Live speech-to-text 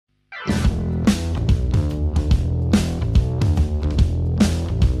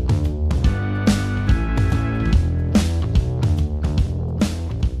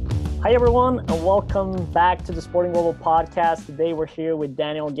Hi everyone, and welcome back to the Sporting Global podcast. Today we're here with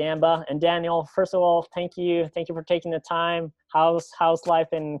Daniel Gamba. And Daniel, first of all, thank you for taking the time. How's life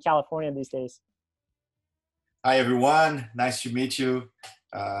in California these days? Hi everyone, nice to meet you.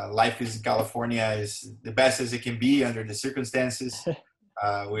 Life in California is the best as it can be under the circumstances.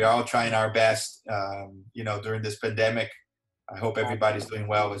 We are all trying our best, during this pandemic. I hope everybody's doing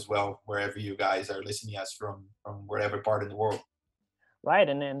well as well, wherever you guys are listening to us from whatever part in the world. Right,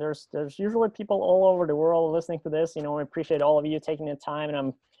 and there's usually people all over the world listening to this. We appreciate all of you taking the time,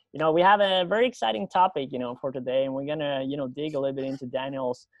 and we have a very exciting topic, for today, and we're gonna, dig a little bit into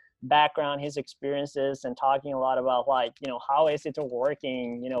Daniel's background, his experiences, and talking a lot about how is it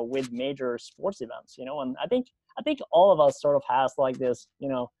working, with major sports events, and I think all of us sort of has like this,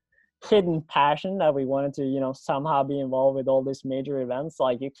 hidden passion that we wanted to, somehow be involved with all these major events.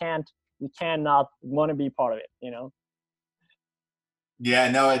 Like you cannot want to be part of it.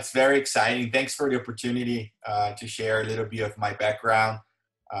 Yeah, no, it's very exciting. Thanks for the opportunity to share a little bit of my background.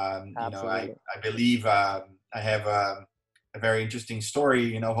 Absolutely. I believe I have a very interesting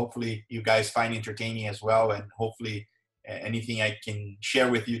story. Hopefully you guys find entertaining as well, and hopefully anything I can share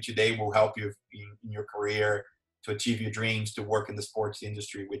with you today will help you in your career to achieve your dreams, to work in the sports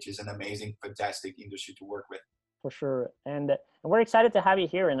industry, which is an amazing, fantastic industry to work with. For sure. And we're excited to have you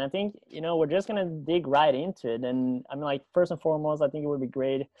here. And I think, we're just going to dig right into it. And I mean, like, first and foremost, I think it would be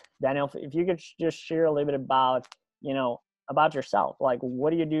great, Daniel, if you could just share a little bit about, about yourself. Like, what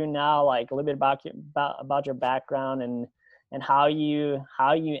do you do now? Like a little bit about your background and how you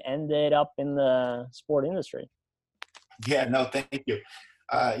ended up in the sport industry. Yeah, no, thank you.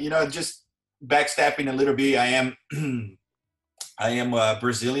 Just backstepping a little bit, I am I am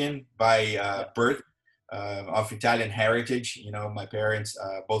Brazilian by birth, of Italian heritage. My parents,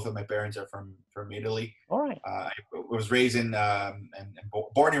 both of my parents are from Italy. All right. I was raised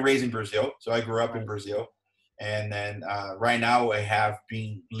born and raised in Brazil, so I grew up in Brazil. And then right now I have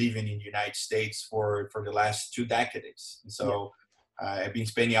been living in the United States for the last 2 decades. So I've been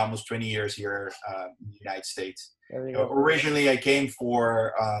spending almost 20 years here in the United States. Originally, I came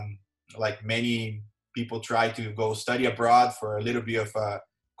for, like many people, try to go study abroad for a little bit of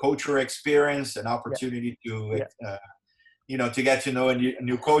cultural experience, an opportunity to, to get to know a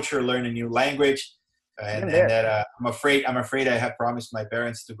new culture, learn a new language. And that I'm afraid I have promised my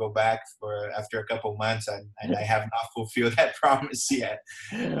parents to go back for after a couple months, and I have not fulfilled that promise yet.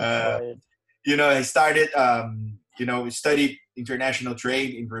 I started, studied international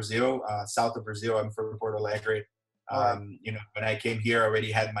trade in Brazil, south of Brazil. I'm from Porto Alegre. When I came here, I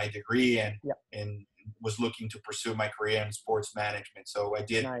already had my degree and was looking to pursue my career in sports management. So I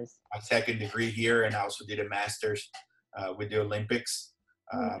did my second degree here, and I also did a master's with the Olympics.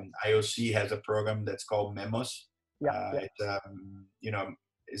 IOC has a program that's called MEMOS. It's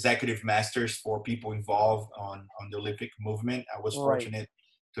executive masters for people involved on the Olympic movement. I was fortunate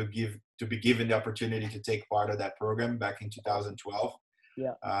to be given the opportunity to take part of that program back in 2012.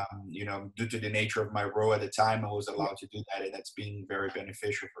 Due to the nature of my role at the time, I was allowed to do that, and that's been very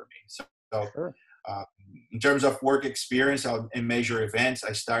beneficial for me. So in terms of work experience in major events,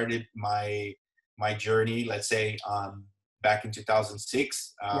 I started my journey, let's say, back in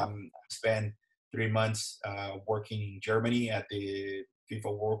 2006. I spent 3 months working in Germany at the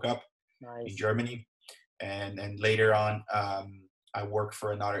FIFA World Cup in Germany. And later on, I worked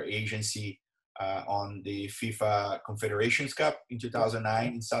for another agency on the FIFA Confederations Cup in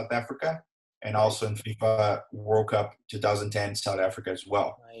 2009 in South Africa, and also in FIFA World Cup 2010 South Africa as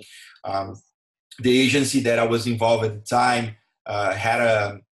well. The agency that I was involved at the time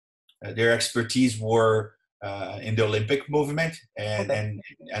had their expertise were in the Olympic movement, and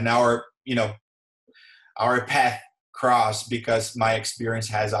our path crossed because my experience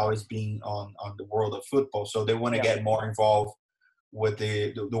has always been on the world of football. So they want to get more involved with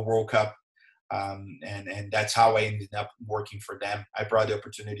the World Cup. And that's how I ended up working for them. I brought the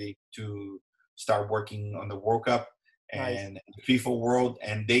opportunity to start working on the World Cup and the FIFA World,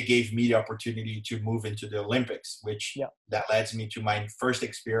 and they gave me the opportunity to move into the Olympics, which that led me to my first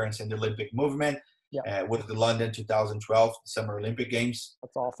experience in the Olympic movement. With the London 2012 Summer Olympic Games.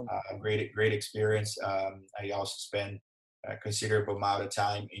 That's awesome. Great experience. I also spent a considerable amount of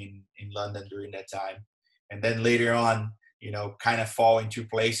time in London during that time. And then later on, kind of fall into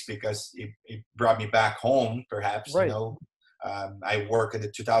place because it brought me back home, perhaps. I work at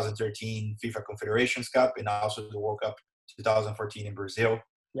the 2013 FIFA Confederations Cup and also the World Cup 2014 in Brazil.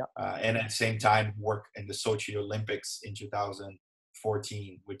 And at the same time, work in the Sochi Olympics in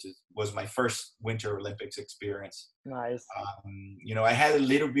 2014, which was my first Winter Olympics experience. I had a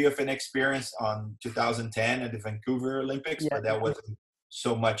little bit of an experience on 2010 at the Vancouver Olympics, but that wasn't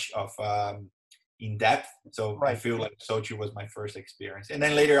so much of in depth. So I feel like Sochi was my first experience. And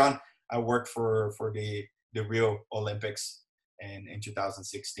then later on, I worked for the Rio Olympics in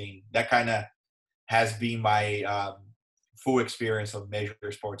 2016. That kind of has been my full experience of major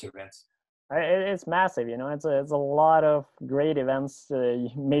sports events. It's massive, you know. It's a lot of great events,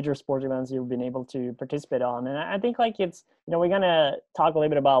 major sports events you've been able to participate on, and I think like it's, you know, we're gonna talk a little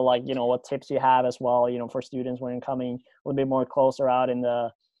bit about like, you know, what tips you have as well, you know, for students when coming a little bit more closer out in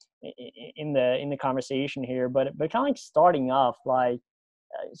the conversation here, but kind of like starting off, like,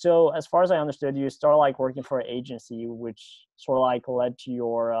 so as far as I understood, you started like working for an agency, which sort of like led to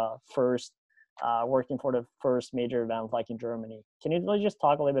your first working for the first major event like in Germany. Can you really just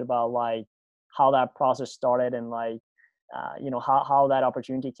talk a little bit about like how that process started and like you know, how that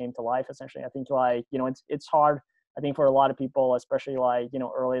opportunity came to life essentially? I think like, you know, it's hard, I think, for a lot of people, especially like, you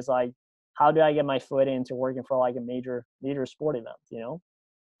know, early, is like, how do I get my foot into working for like a major sport event, you know?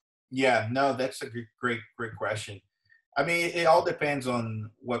 Yeah, no, that's a great question. I mean, it all depends on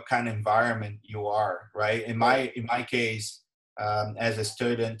what kind of environment you are, right? In my case, as a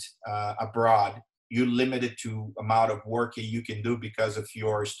student abroad, you're limited to amount of work you can do because of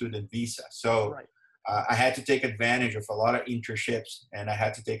your student visa. So I had to take advantage of a lot of internships, and I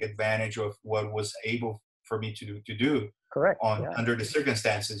had to take advantage of what was able for me to do. Under the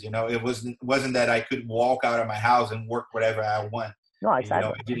circumstances. You know, it wasn't that I could walk out of my house and work whatever I want. No,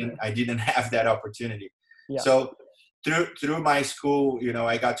 exactly. You know, I didn't have that opportunity. So through my school, you know,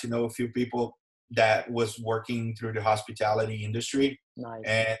 I got to know a few people that was working through the hospitality industry.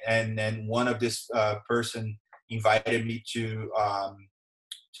 Nice. And then one of this person invited me to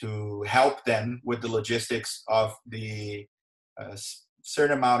help them with the logistics of the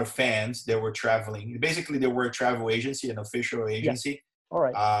certain amount of fans that were traveling. Basically, they were a travel agency, an official agency. All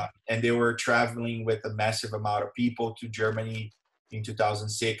right. And they were traveling with a massive amount of people to Germany in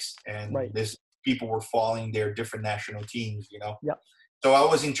 2006. And this people were following their different national teams, you know. So I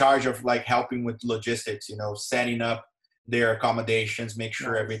was in charge of like helping with logistics, you know, setting up their accommodations, make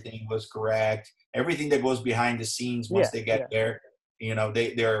sure everything was correct, everything that goes behind the scenes once they get there. You know,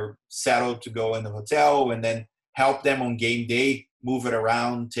 they're settled to go in the hotel, and then help them on game day, move it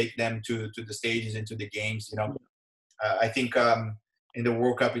around, take them to the stages and to the games. You know, I think in the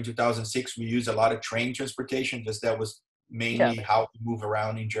World Cup in 2006, we used a lot of train transportation, because that was mainly how to move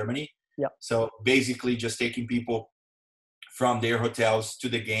around in Germany. So basically just taking people from their hotels to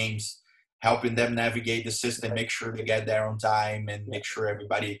the games, helping them navigate the system, make sure they get there on time, and make sure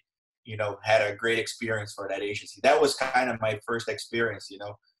everybody, you know, had a great experience for that agency. That was kind of my first experience, you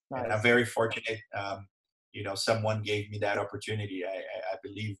know. And I'm very fortunate, you know, someone gave me that opportunity. I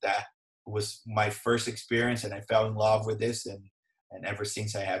believe that was my first experience, and I fell in love with this. And ever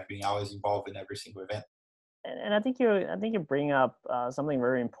since, I have been always involved in every single event. And I think you bring up something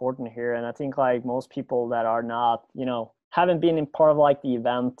very important here. And I think like most people that are not, you know, haven't been in part of like the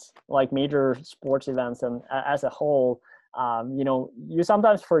event, like major sports events and as a whole, you know, you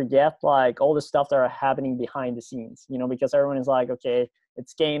sometimes forget like all the stuff that are happening behind the scenes, you know, because everyone is like, okay,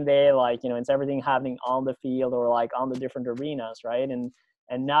 it's game day, like, you know, it's everything happening on the field or like on the different arenas, right? And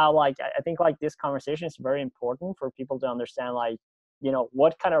now, like, I think like this conversation is very important for people to understand, like, you know,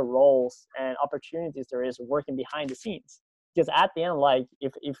 what kind of roles and opportunities there is working behind the scenes. Because at the end, like,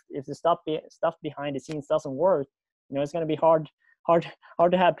 if the stuff behind the scenes doesn't work, you know, it's going to be hard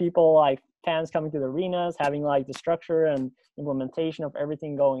to have people like fans coming to the arenas, having like the structure and implementation of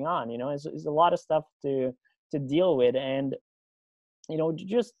everything going on. You know, it's a lot of stuff to deal with. And, you know,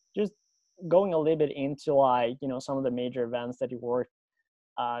 just going a little bit into like, you know, some of the major events that you worked,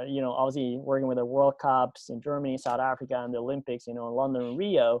 you know, obviously working with the World Cups in Germany, South Africa, and the Olympics, you know, in London and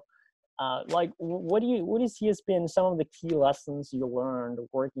Rio. Like, what do you see has been some of the key lessons you learned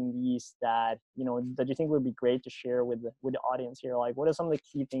working these that, you know, that you think would be great to share with the audience here? Like, what are some of the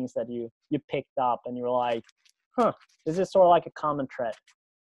key things that you picked up and you're like, this is sort of like a common thread?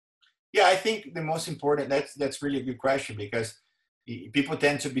 Yeah, I think the most important, that's really a good question, because people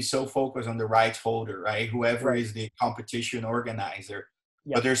tend to be so focused on the rights holder, right? Whoever is the competition organizer.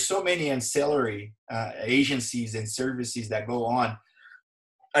 But there's so many ancillary agencies and services that go on.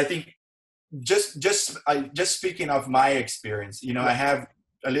 I think just speaking of my experience, you know, I had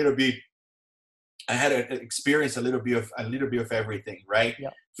experience a little bit of everything, right?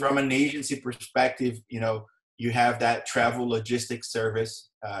 From an agency perspective, you know, you have that travel logistics service.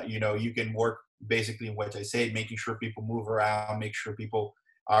 You know, you can work basically what I say, making sure people move around, make sure people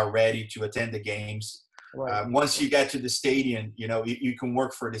are ready to attend the games. Once you get to the stadium, you know, you can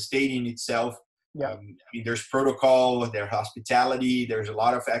work for the stadium itself. I mean, there's protocol, there's hospitality, there's a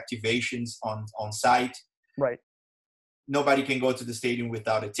lot of activations on site. nobody can go to the stadium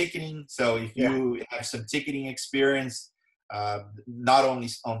without a ticketing. So if you have some ticketing experience, not only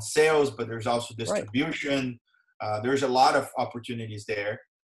on sales, but there's also distribution. There's a lot of opportunities there.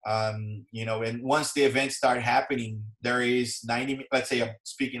 You know, and once the events start happening, there is 90, let's say I'm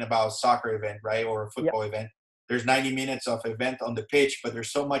speaking about a soccer event, right? Or a football event. There's 90 minutes of event on the pitch, but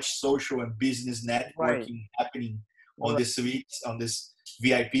there's so much social and business networking happening on the suites, on this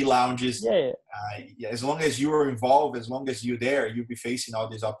VIP lounges. As long as you are involved, as long as you're there, you'll be facing all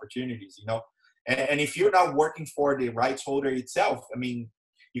these opportunities, you know. And if you're not working for the rights holder itself, I mean,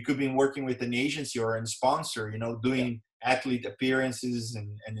 you could be working with an agency or a sponsor, you know, doing athlete appearances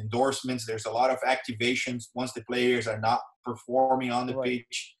and endorsements. There's a lot of activations once the players are not performing on the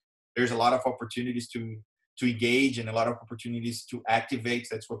pitch. There's a lot of opportunities to engage and a lot of opportunities to activate.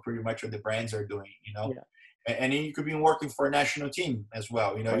 That's what pretty much what the brands are doing, you know. And then you could be working for a national team as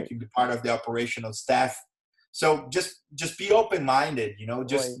well. You know, you can be part of the operational staff. So just be open-minded, you know,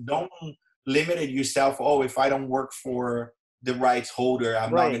 just don't limit it yourself. Oh, if I don't work for the rights holder,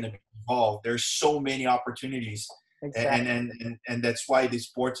 I'm not going to be involved. There's so many opportunities. And that's why the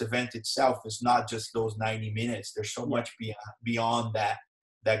sports event itself is not just those 90 minutes. There's so much beyond that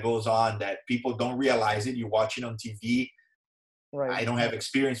goes on that people don't realize it. You watch it on TV. I don't have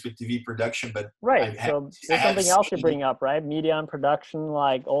experience with TV production, but so there's something else you bring up, right? Media and production,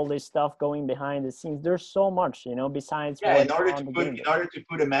 like all this stuff going behind the scenes. There's so much, you know, besides. In order to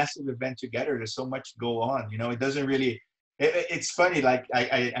put a massive event together, there's so much go on. You know, it doesn't really. It's funny. Like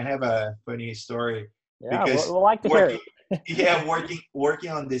I have a funny story. Yeah, we'll like to hear it.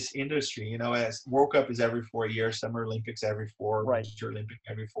 working on this industry. You know, as World Cup is every 4 years, Summer Olympics every 4, Winter Olympics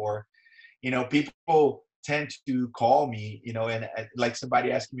every 4. You know, people tend to call me, you know, and like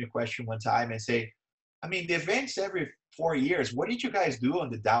somebody asked me a question one time and say, I mean, the events every 4 years, what did you guys do on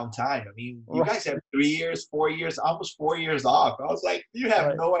the downtime? I mean, you guys have 3 years, 4 years, almost 4 years off. I was like, you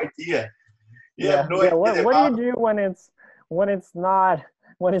have no idea. You have no idea. What do you do when it's not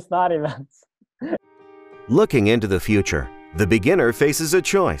events? Looking into the future, the beginner faces a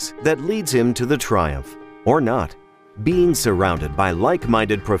choice that leads him to the triumph, or not. Being surrounded by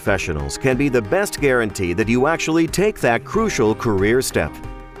like-minded professionals can be the best guarantee that you actually take that crucial career step.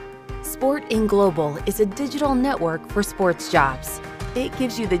 Sport in Global is a digital network for sports jobs. It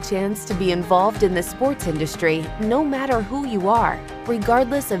gives you the chance to be involved in the sports industry no matter who you are,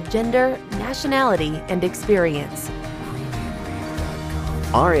 regardless of gender, nationality, and experience.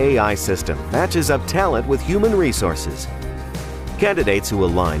 Our AI system matches up talent with human resources. Candidates who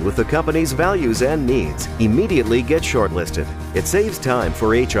align with the company's values and needs immediately get shortlisted. It saves time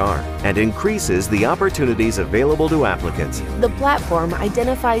for HR and increases the opportunities available to applicants. The platform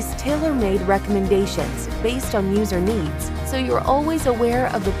identifies tailor-made recommendations based on user needs, so you're always aware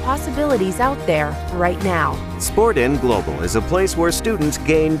of the possibilities out there right now. SportN Global is a place where students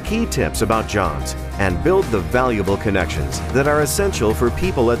gain key tips about jobs and build the valuable connections that are essential for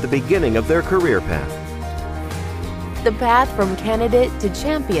people at the beginning of their career path. The path from candidate to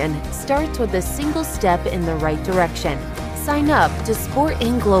champion starts with a single step in the right direction. Sign up to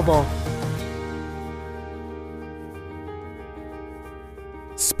SportN Global.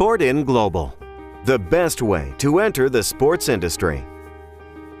 SportN Global, the best way to enter the sports industry.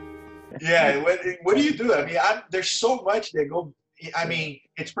 Yeah, what do you do? I mean, there's so much that go. I mean,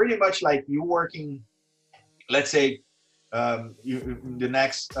 it's pretty much like you working, let's say, the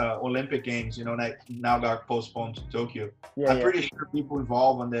next Olympic Games, you know, now got postponed to Tokyo. I'm pretty sure people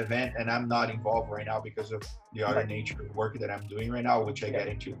involved on the event, and I'm not involved right now because of the other nature of the work that I'm doing right now, which I get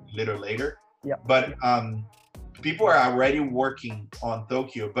into a little later. But people are already working on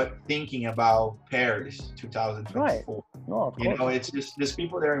Tokyo, but thinking about Paris 2024. You know, it's just there's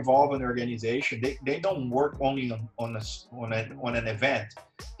people that are involved in the organization. They don't work only on an event.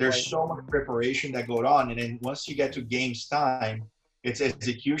 There's so much preparation that goes on, and then once you get to games time, it's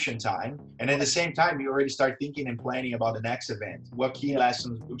execution time. And at the same time, you already start thinking and planning about the next event. What key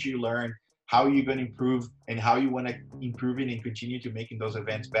lessons would you learn? How are you going to improve, and how you want to improve it and continue to making those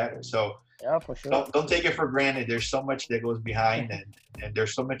events better. So for sure. Don't take it for granted. There's so much that goes behind, and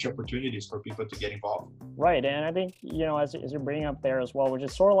there's so much opportunities for people to get involved. Right, and I think, you know, as you're bringing up there as well, which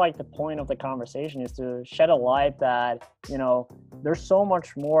is sort of like the point of the conversation, is to shed a light that, you know, there's so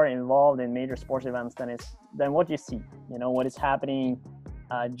much more involved in major sports events than what you see. You know, what is happening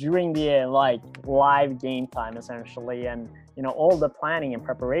during the live game time, essentially, and you know, all the planning and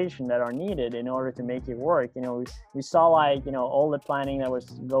preparation that are needed in order to make it work. You know, we saw all the planning that was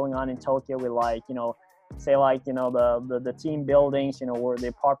going on in Tokyo with the team buildings, you know, where the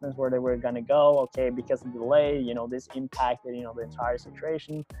apartments where they were going to go. Okay, because of the delay, you know, this impacted, you know, the entire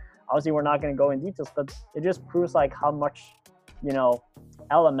situation. obviously we're not going to go in details, but it just proves like how much, you know,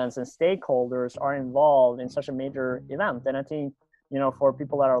 elements and stakeholders are involved in such a major event. And I think, you know, for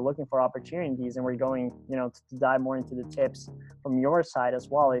people that are looking for opportunities, and we're going, you know, to dive more into the tips from your side as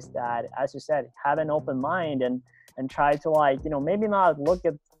well, is that, as you said, have an open mind and try to, like, you know, maybe not look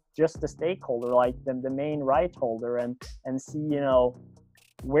at just the stakeholder, like the main right holder, and see, you know,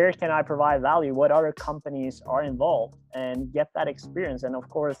 where can I provide value? What other companies are involved, and get that experience. And of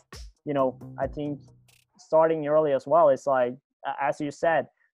course, you know, I think starting early as well, it's like, as you said,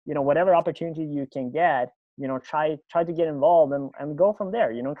 you know, whatever opportunity you can get, you know, try to get involved and go from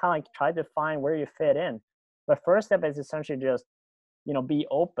there, you know, kind of like try to find where you fit in. The first step is essentially just, you know, be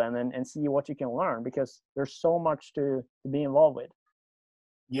open and see what you can learn, because there's so much to be involved with.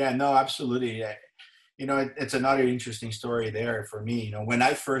 Yeah, no, absolutely. You know, it's another interesting story there for me. You know, when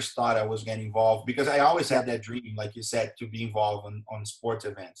I first thought I was getting involved, because I always had that dream, like you said, to be involved on sports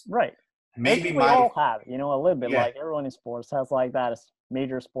events. Right. Maybe we all have, you know, a little bit, like everyone in sports has like that as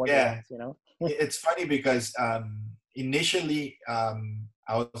major sports events, you know. It's funny because initially I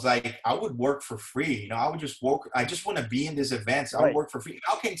was like, I would work for free. You know, I would just work. I just want to be in these events. I would work for free.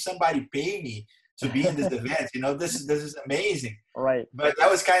 How can somebody pay me to be in this event? You know, this is amazing. Right. But that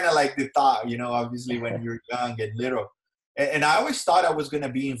was kind of like the thought, you know, obviously when you're young and little. And I always thought I was going to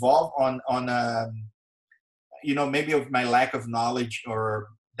be involved on you know, maybe of my lack of knowledge, or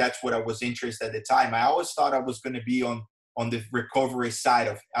that's what I was interested at the time. I always thought I was going to be on the recovery side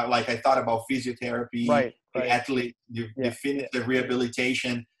of, like, I thought about physiotherapy, the athlete, the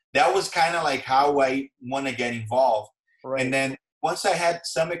rehabilitation. That was kind of like how I want to get involved. Right. And then once I had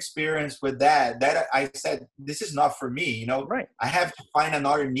some experience with that I said, this is not for me. You know, I have to find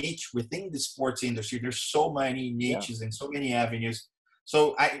another niche within the sports industry. There's so many niches and so many avenues.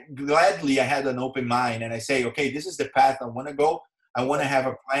 So I had an open mind, and I say, okay, this is the path I want to go. I want to have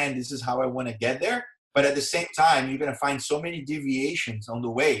a plan. This is how I want to get there. But at the same time, you're going to find so many deviations on the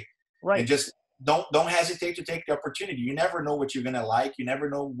way. Right. And just don't hesitate to take the opportunity. You never know what you're going to like. You never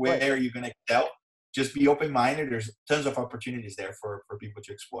know where you're going to excel. Just be open-minded. There's tons of opportunities there for people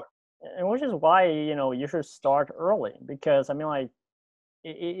to explore. And which is why, you know, you should start early, because I mean, like,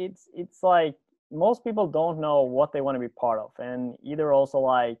 it's like most people don't know what they want to be part of, and either also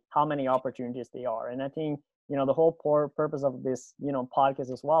like how many opportunities they are. And I think, you know, the whole purpose of this, you know,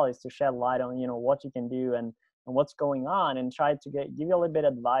 podcast as well is to shed light on, you know, what you can do and what's going on, and try to give you a little bit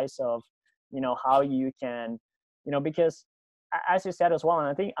of advice of, you know, how you can, you know, because as you said as well, and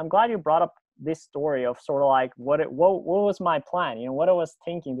I think I'm glad you brought up this story of sort of like what was my plan, you know, what I was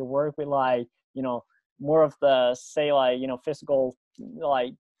thinking to work with, like, you know, more of the, say, like, you know, physical,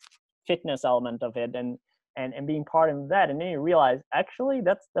 like, fitness element of it, and being part of that. And then you realize, actually,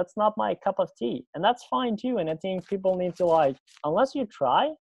 that's not my cup of tea, and that's fine too. And I think people need to, like, unless you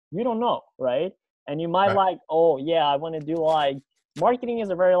try, you don't know, right? And you might like, oh yeah, I want to do, like, marketing is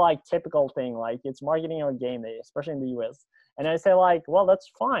a very, like, typical thing, like it's marketing or game day, especially in the US. And I say, like, well, that's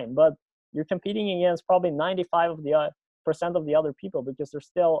fine, but you're competing against probably 95% of the other people, because they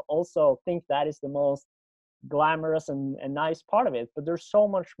still also think that is the most glamorous and nice part of it. But there's so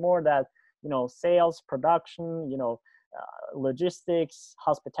much more that, you know, sales, production, you know, logistics,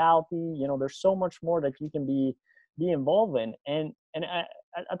 hospitality, you know, there's so much more that you can be involved in. And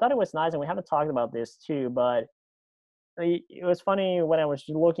I thought it was nice, and we haven't talked about this too, but it was funny when I was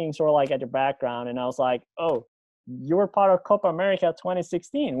looking sort of like at your background, and I was like, oh, you were part of Copa America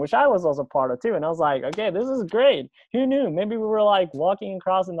 2016, which I was also part of too. And I was like, okay, this is great. Who knew? Maybe we were like walking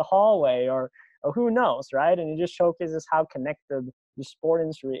across in the hallway, or who knows, right? And it just showcases how connected the sport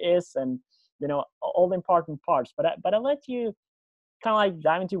industry is, and, you know, all the important parts. But I let you kind of like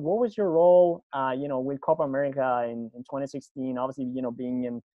dive into what was your role, you know, with Copa America in 2016, obviously, you know,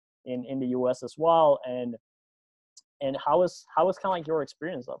 being in the US as well, and how was kind of like your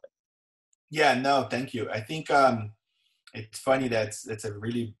experience of it? Yeah, no, thank you. I think it's funny that's a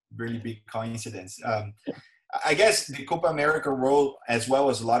really, really big coincidence. I guess the Copa America role, as well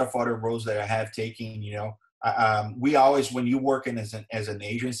as a lot of other roles that I have taken, you know, we always, when you work in as an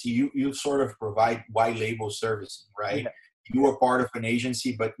agency, you sort of provide white label servicing, right? Yeah. You are part of an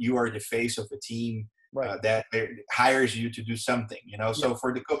agency, but you are the face of a team that hires you to do something, you know? So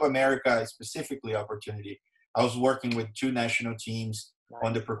for the Copa America specifically opportunity, I was working with 2 national teams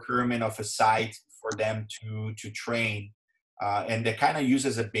on the procurement of a site for them to train. And they kind of use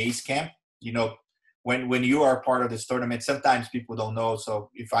as a base camp. You know, when you are part of this tournament, sometimes people don't know. So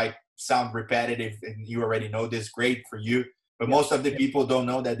if I sound repetitive and you already know this, great for you. But most of the people don't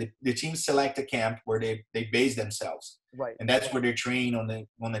know that the teams select a camp where they base themselves. Right. And that's where they train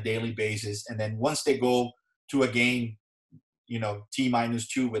on a daily basis. And then once they go to a game,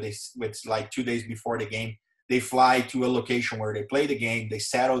 T-2, where it's like 2 days before the game. They fly to a location where they play the game. They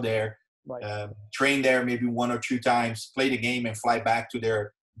settle there, right. Train there maybe 1 or 2 times, play the game, and fly back to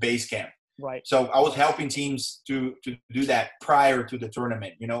their base camp. Right. So I was helping teams to do that prior to the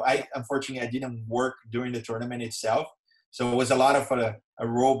tournament. Unfortunately, I didn't work during the tournament itself. So it was a lot of a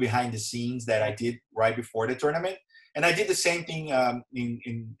role behind the scenes that I did right before the tournament. And I did the same thing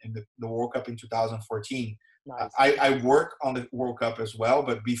in the World Cup in 2014. Nice. I work on the World Cup as well,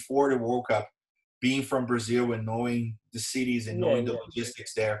 but before the World Cup, being from Brazil and knowing the cities and knowing the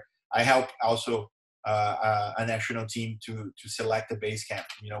logistics there, I helped also a national team to select the base camp.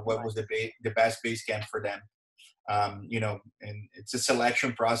 What was the best base camp for them. And it's a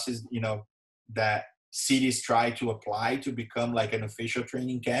selection process, that cities try to apply to become like an official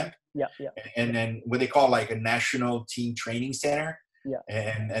training camp. Yeah. And then what they call like a national team training center. Yeah.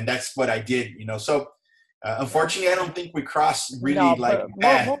 And that's what I did, So unfortunately, I don't think we crossed really most likely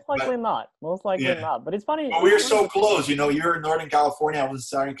not. Most likely not. But it's funny. But we're so close, You're in Northern California. I was in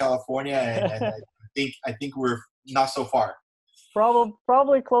Southern California, and I think we're not so far.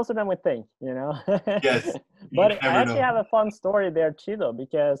 Probably closer than we think, Yes. But I actually have a fun story there too, though,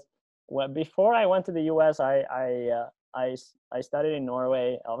 because before I went to the U.S., I studied in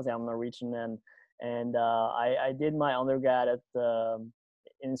Norway. Obviously, I'm Norwegian, and I did my undergrad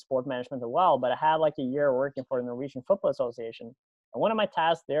in sport management as well. But I had like a year working for the Norwegian Football Association, and one of my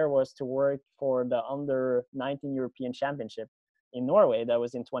tasks there was to work for the under-19 European Championship in Norway that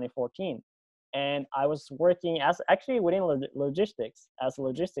was in 2014. And I was working within logistics as a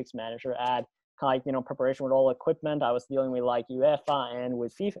logistics manager at preparation with all equipment. I was dealing with like UEFA and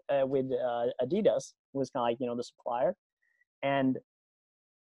with FIFA, with Adidas, who was kind of like the supplier, and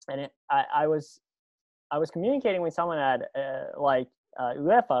I was communicating with someone at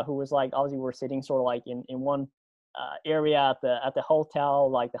UEFA, who was like, obviously we're sitting sort of like in one area at the hotel,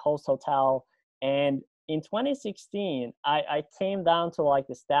 like the host hotel. And in 2016, I came down to like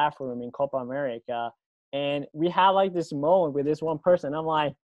the staff room in Copa America, and we had like this moment with this one person. I'm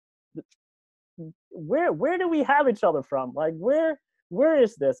like, where do we have each other from? Like, where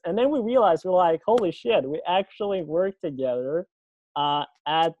is this? And then we realized, we're like, holy shit, we actually work together at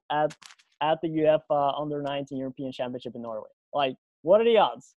the UEFA Under-19 European Championship in Norway. Like, what are the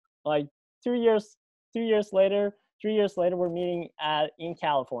odds? Like 3 years later, we're meeting in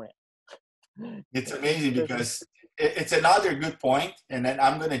California. It's amazing because it's another good point. And then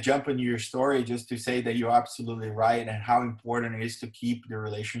I'm going to jump into your story just to say that you're absolutely right and how important it is to keep the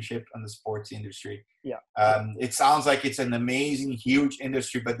relationship in the sports industry. Yeah. It sounds like it's an amazing, huge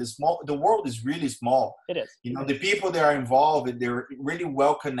industry, but the world is really small. It is. The people that are involved, they're really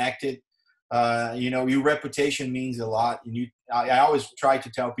well connected. Your reputation means a lot. I always try to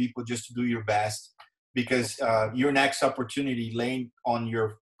tell people just to do your best, because your next opportunity laying on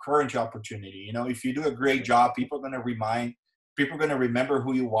your current opportunity. If you do a great job, people are going to remember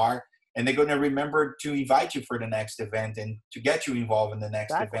who you are, and they're going to remember to invite you for the next event and to get you involved in the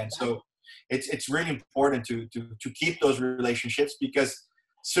next event. So it's really important to keep those relationships, because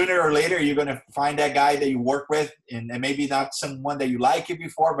sooner or later you're going to find that guy that you work with, and maybe not someone that you liked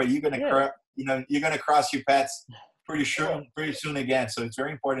before, but you're going to you're going to cross your paths pretty soon again. So it's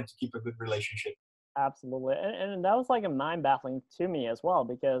very important to keep a good relationship. Absolutely. And that was like a mind-baffling to me as well,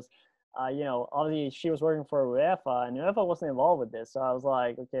 because obviously she was working for UEFA, and UEFA wasn't involved with this. So I was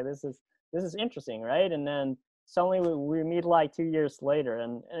like, okay, this is interesting, right? And then suddenly we meet like 2 years later,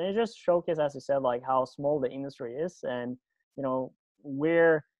 and it just showcased, as you said, like how small the industry is, and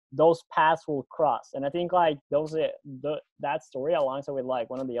where those paths will cross. And I think like that story, alongside with like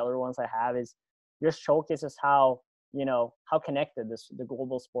one of the other ones I have, is just showcases how connected the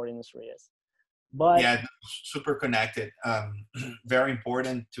global sport industry is. But yeah, super connected. Very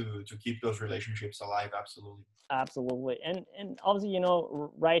important to keep those relationships alive. Absolutely. And obviously,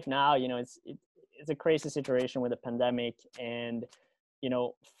 right now, it's a crazy situation with the pandemic, and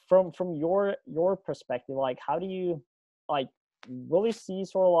from your perspective, like, how do you really see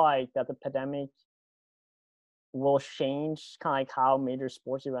sort of like that the pandemic will change kind of like how major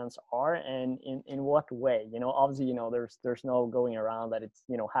sports events are, and in what way? Obviously, there's no going around that it's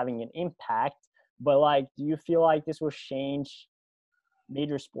having an impact. But like, do you feel like this will change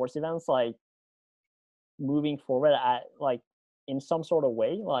major sports events, like moving forward in some sort of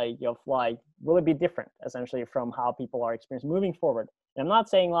way? Will it be different essentially from how people are experiencing moving forward? And I'm not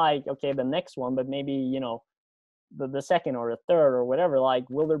saying like, okay, the next one, but maybe, the second or the third or whatever, like,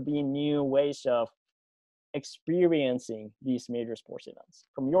 will there be new ways of experiencing these major sports events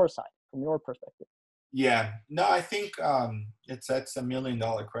from your side, from your perspective? Yeah, no, I think that's a million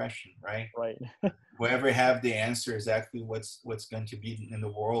dollar question, right? Right. Whoever have the answer exactly what's going to be in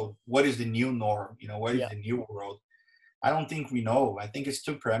the world, what is the new norm, what is Yeah. the new world. I don't think we know. I think it's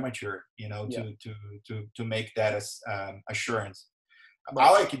too premature, Yeah. to make that as assurance. Right.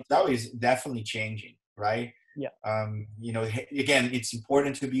 All I can tell is definitely changing, right? Yeah. Again, it's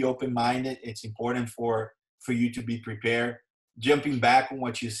important to be open-minded. It's important for you to be prepared. Jumping back on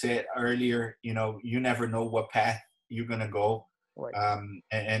what you said earlier, you never know what path you're gonna go. Right.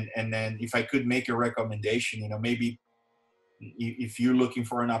 And then if I could make a recommendation, maybe if you're looking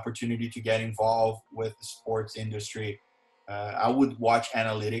for an opportunity to get involved with the sports industry, I would watch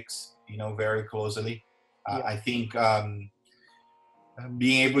analytics, very closely. Yeah. I think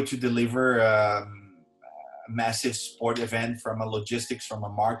being able to deliver a massive sport event from a logistics, from a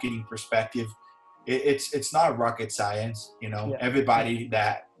marketing perspective, it's not rocket science. Yeah. Everybody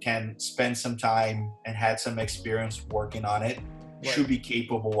that can spend some time and had some experience working on it should be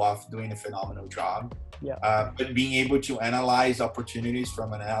capable of doing a phenomenal job. Yeah. But being able to analyze opportunities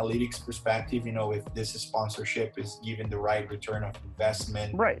from an analytics perspective, if this sponsorship is given the right return of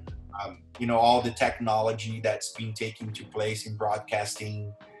investment, right. All the technology that's been taking to place in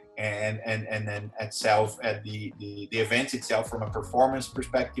broadcasting and then itself at the events itself from a performance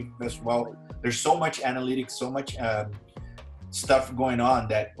perspective as well. There's so much analytics, so much stuff going on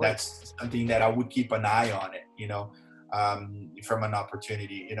that's something that I would keep an eye on it, from an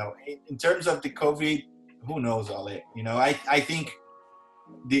opportunity. In terms of the COVID, who knows, Ale? I think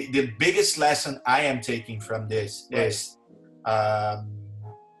the biggest lesson I am taking from this is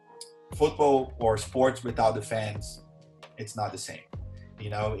football or sports without the fans, it's not the same.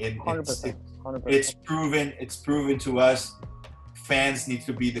 100%. It's proven to us, fans need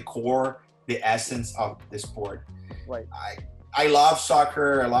to be the core, the essence of the sport. Right. I love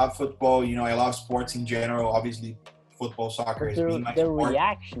soccer, I love football, I love sports in general. Obviously football, soccer has been my sport.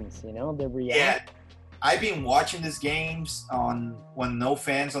 Reactions, the reactions. Yeah, I've been watching these games when no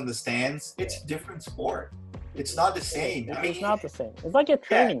fans on the stands. It's a different sport. It's not the same. It's not the same. It's like a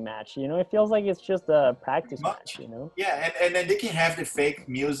training match, It feels like it's just a practice match, Yeah, and then they can have the fake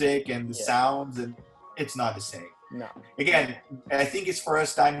music and the sounds, and it's not the same. No. Again, I think it's for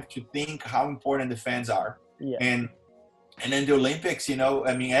us time to think how important the fans are. Yeah. And then the Olympics,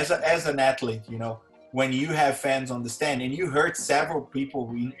 as an athlete, when you have fans on the stand, and you heard several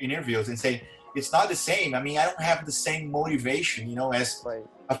people in interviews and say, it's not the same. I don't have the same motivation, as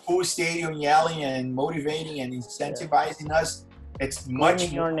a full stadium yelling and motivating and incentivizing us. It's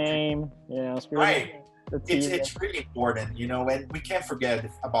much your name, right. It's really important, and we can't forget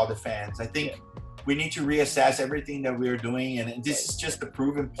about the fans. I think we need to reassess everything that we're doing, and this is just a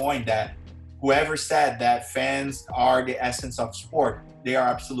proven point that whoever said that fans are the essence of sport, they are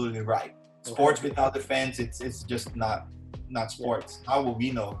absolutely right. Sports without the fans, it's just not sports. How will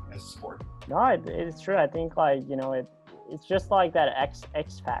we know as a sport? No, it's true. I think it's just like that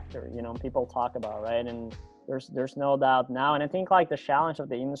X factor, people talk about, right? And there's no doubt now. And I think the challenge of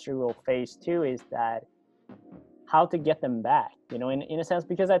the industry will face too is that how to get them back, in a sense,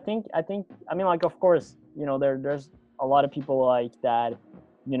 because I think, of course, there's a lot of people like that,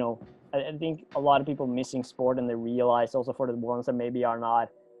 I think a lot of people missing sport, and they realize also for the ones that maybe are not,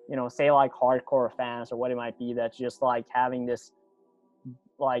 say hardcore fans or what it might be, that's just having this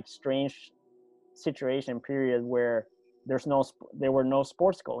strange situation period where there were no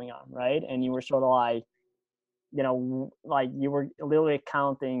sports going on, right? And you were sort of you were literally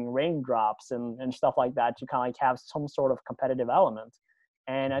counting raindrops and stuff like that to kind of have some sort of competitive element.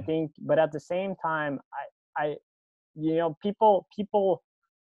 And I think, but at the same time, I people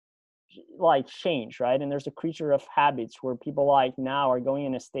change, right? And there's a creature of habits where people now are going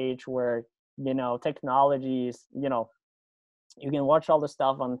in a stage where technologies, you can watch all the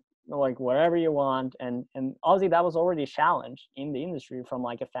stuff on wherever you want, and obviously that was already a challenge in the industry from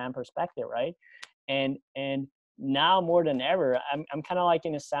a fan perspective, right? And now more than ever, I'm kind of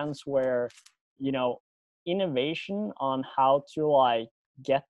in a sense where innovation on how to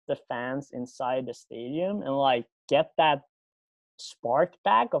get the fans inside the stadium and get that spark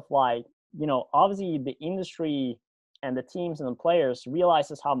back of obviously the industry and the teams and the players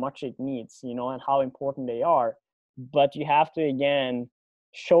realizes how much it needs, and how important they are. But you have to, again,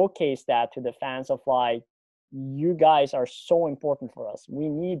 showcase that to the fans of you guys are so important for us. We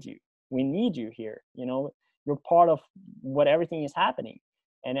need you here. You're part of what everything is happening.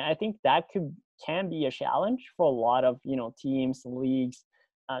 And I think that can be a challenge for a lot of, teams, leagues,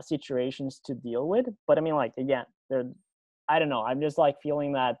 situations to deal with. But again, I don't know. I'm just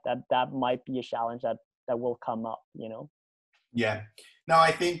feeling that might be a challenge that will come up, Yeah. No,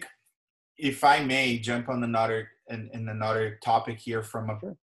 I think if I may jump on another another topic here from a,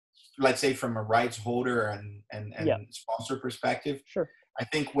 sure. let's say from a rights holder and sponsor perspective. Sure. I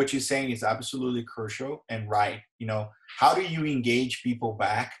think what you're saying is absolutely crucial and right. You know, how do you engage people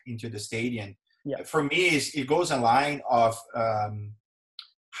back into the stadium? Yeah. For me, it goes a line of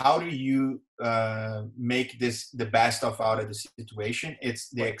how do you make this the best of out of the situation? It's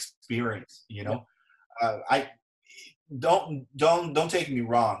the experience. You know, I don't take me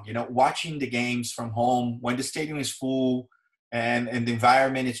wrong. You know, watching the games from home when the stadium is full and the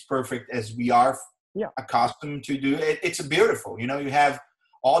environment is perfect as we are accustomed to do it, it's beautiful. You know, you have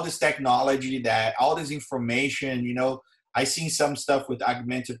all this technology, that all this information. You know, I seen some stuff with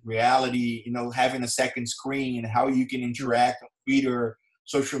augmented reality. You know, having a second screen and how you can interact on Twitter,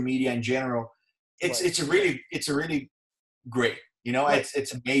 social media in general. It's a really great. You know,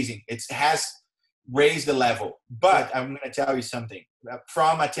 it's amazing. It has raised the level. But I'm going to tell you something.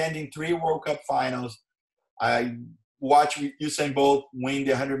 From attending 3 World Cup finals, I watched Usain Bolt win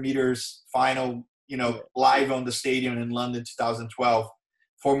the 100 meters final, you know, live on the stadium in London 2012.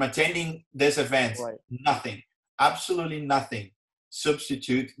 From attending this event, nothing, absolutely nothing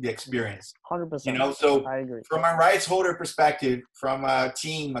substitute the experience. 100%. You know, so I agree. From a rights holder perspective, from a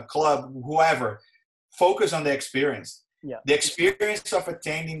team, a club, whoever, focus on the experience. Yeah. The experience of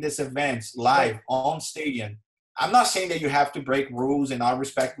attending this event live on stadium. I'm not saying that you have to break rules and all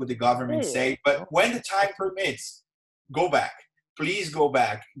respect what the government say, but when the time permits, go back. Please go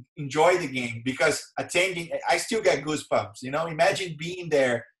back. Enjoy the game, because attending, I still get goosebumps. You know, imagine being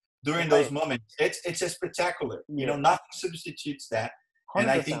there during those moments. It's a spectacular. You know, nothing substitutes that. 100%.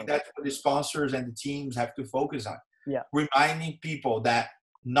 And I think that's what the sponsors and the teams have to focus on. Yeah. Reminding people that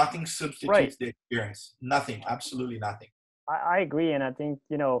nothing substitutes the experience. Nothing. Absolutely nothing. I agree. And I think,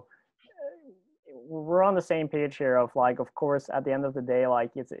 you know, we're on the same page here of like, of course, at the end of the day,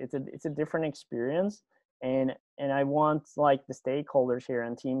 like it's a different experience. And I want like the stakeholders here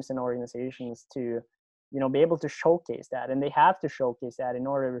and teams and organizations to, you know, be able to showcase that. And they have to showcase that in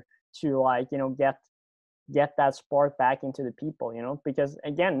order to like, you know, get that spark back into the people, you know, because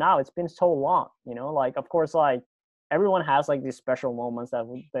again, now it's been so long, you know, like, of course, like everyone has like these special moments that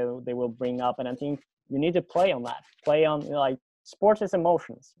they will bring up. And I think you need to play on that, like sports is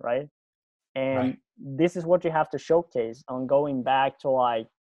emotions, right? And this is what you have to showcase on going back to like,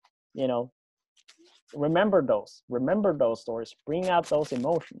 you know, remember those stories, bring out those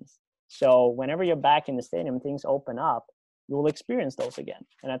emotions. So whenever you're back in the stadium, things open up, you will experience those again.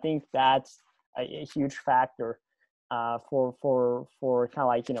 And I think that's a huge factor for kind of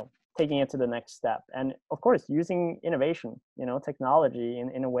like, you know, taking it to the next step. And of course, using innovation, you know, technology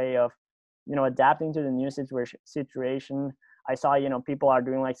in a way of, you know, adapting to the new situation. I saw, you know, people are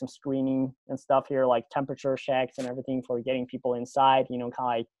doing like some screening and stuff here, like temperature checks and everything for getting people inside, you know, kind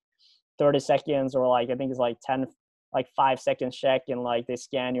of like 30 seconds or like, I think it's like 5 seconds check, and like they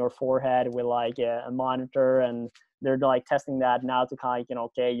scan your forehead with like a monitor, and they're like testing that now to kind of, you know,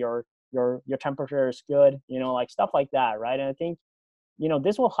 okay, your temperature is good, you know, like stuff like that. Right. And I think, you know,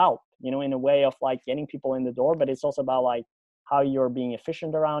 this will help, you know, in a way of like getting people in the door, but it's also about like how you're being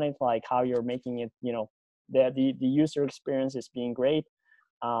efficient around it, like how you're making it, you know, the user experience is being great,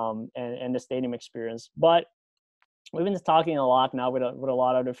 and the stadium experience. But we've been talking a lot now with a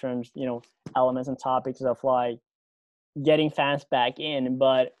lot of different, you know, elements and topics of like getting fans back in.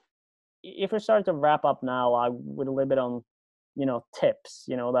 But if we start to wrap up now, with a little bit on, you know, tips,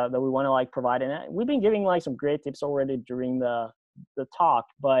 you know, that we want to like provide. And we've been giving like some great tips already during the talk,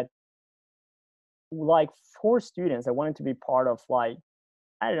 but like for students that wanted to be part of like,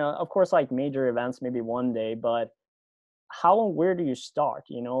 I don't know, of course, like major events, maybe one day, but how and where do you start?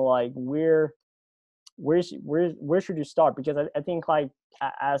 You know, like where should you start? Because I think like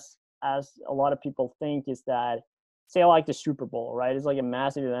as a lot of people think is that, say like the Super Bowl, right? It's like a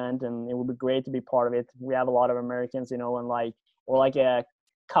massive event and it would be great to be part of it. We have a lot of Americans, you know, and like, or like a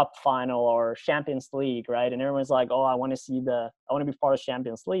cup final or Champions League, right? And everyone's like, oh, I want to be part of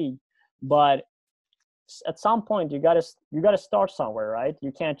Champions League. But at some point you gotta start somewhere, right?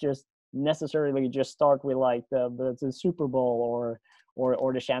 You can't just necessarily just start with like the Super Bowl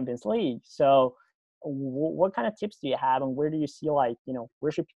or the Champions League. So what kind of tips do you have, and where do you see like, you know,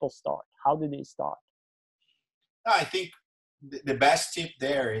 where should people start? How do they start? I think the best tip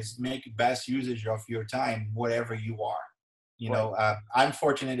there is make best usage of your time, whatever you are. You know, I'm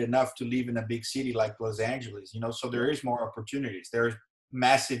fortunate enough to live in a big city like Los Angeles, you know, so there is more opportunities. There's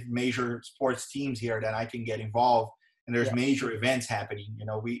massive major sports teams here that I can get involved, and there's major events happening. You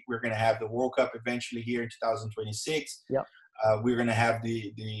know, we're going to have the World Cup eventually here in 2026. Yeah. We're going to have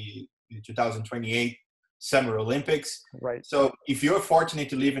the 2028 Summer Olympics. Right. So if you're fortunate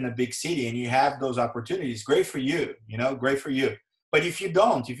to live in a big city and you have those opportunities, great for you, great for you. But if you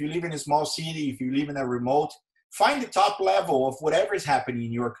don't, if you live in a small city, if you live in a remote, find the top level of whatever is happening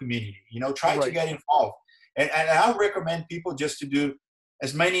in your community, try to get involved. And I recommend people just to do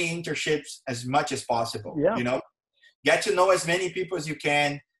as many internships as much as possible, get to know as many people as you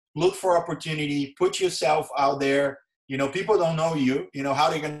can, look for opportunity, put yourself out there. People don't know you, how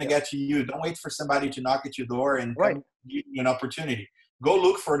they're going to get to you. Don't wait for somebody to knock at your door and give you an opportunity. Go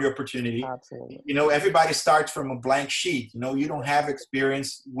look for the opportunity. Absolutely. Everybody starts from a blank sheet. You don't have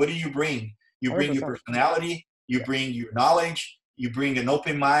experience. What do you bring? You bring 100%. Your personality, you bring your knowledge, you bring an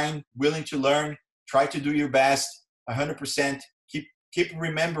open mind, willing to learn, try to do your best, 100%. Keep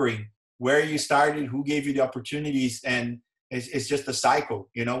remembering where you started, who gave you the opportunities, and it's just a cycle.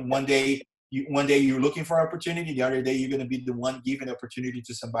 One day you're looking for opportunity, the other day you're going to be the one giving the opportunity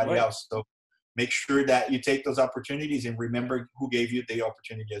to somebody else. So make sure that you take those opportunities and remember who gave you the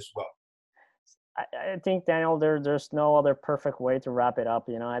opportunity as well. I think, Daniel, there's no other perfect way to wrap it up.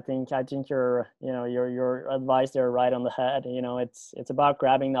 I think your advice there right on the head. It's about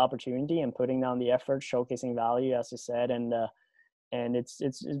grabbing the opportunity and putting down the effort, showcasing value, as you said, and it's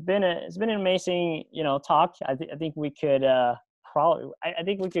been an amazing talk. I think we could I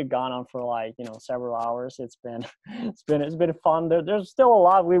think we could go on for several hours. It's been fun. There's still a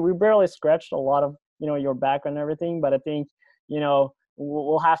lot. We barely scratched a lot of your background and everything, but I think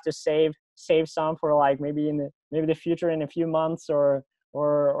we'll have to save some for maybe the future in a few months or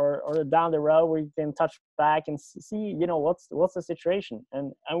down the road. We can touch back and see what's the situation.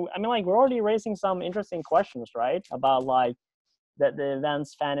 And I mean, we're already raising some interesting questions, right, about the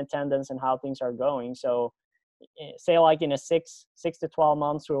events, fan attendance, and how things are going. So say in a 6 to 12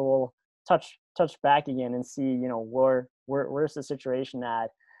 months we will touch back again and see where's the situation at.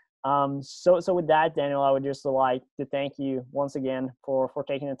 So with that, Daniel, I would just like to thank you once again for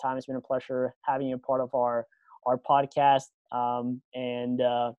taking the time. It's been a pleasure having you part of our podcast, and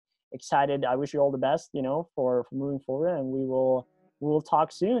excited. I wish you all the best for moving forward, and we will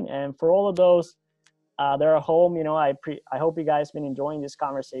talk soon. And for all of those that are at home, I hope you guys have been enjoying this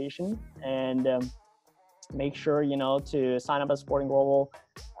conversation, and make sure to sign up at Sporting Global.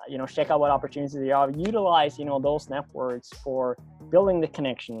 Check out what opportunities there are. Utilize those networks for building the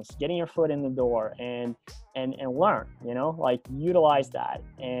connections, getting your foot in the door, and learn. Utilize that.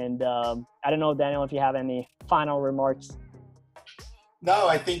 And I don't know, Daniel, if you have any final remarks. No,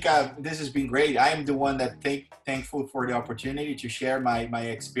 I think this has been great. I am the one that thankful for the opportunity to share my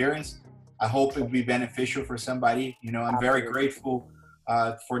experience. I hope it will be beneficial for somebody. I'm very grateful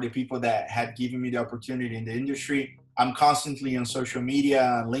for the people that had given me the opportunity in the industry. I'm constantly on social media,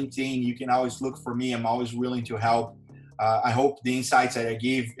 on LinkedIn. You can always look for me. I'm always willing to help. I hope the insights that I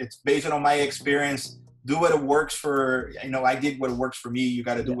give, it's based on my experience. Do what works for, I did what works for me. You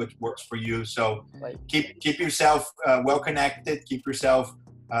got to do what works for you. So keep yourself well connected, keep yourself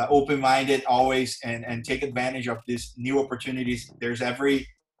open-minded always, and take advantage of these new opportunities. There's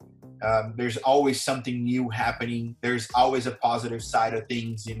always something new happening. There's always a positive side of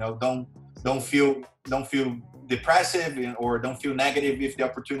things. Don't feel depressive or don't feel negative if the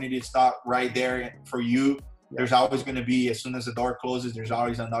opportunity is not right there for you. There's always going to be, as soon as the door closes, there's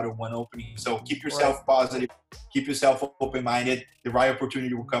always another one opening. So keep yourself positive, keep yourself open-minded. The right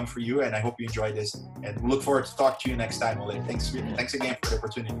opportunity will come for you, and I hope you enjoy this. And we look forward to talk to you next time, Ole. Thanks again for the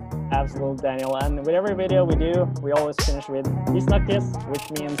opportunity. Absolutely, Daniel. And with every video we do, we always finish with "Vi snakkes," which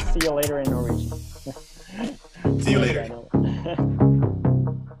means see you later in Norwegian. See you later.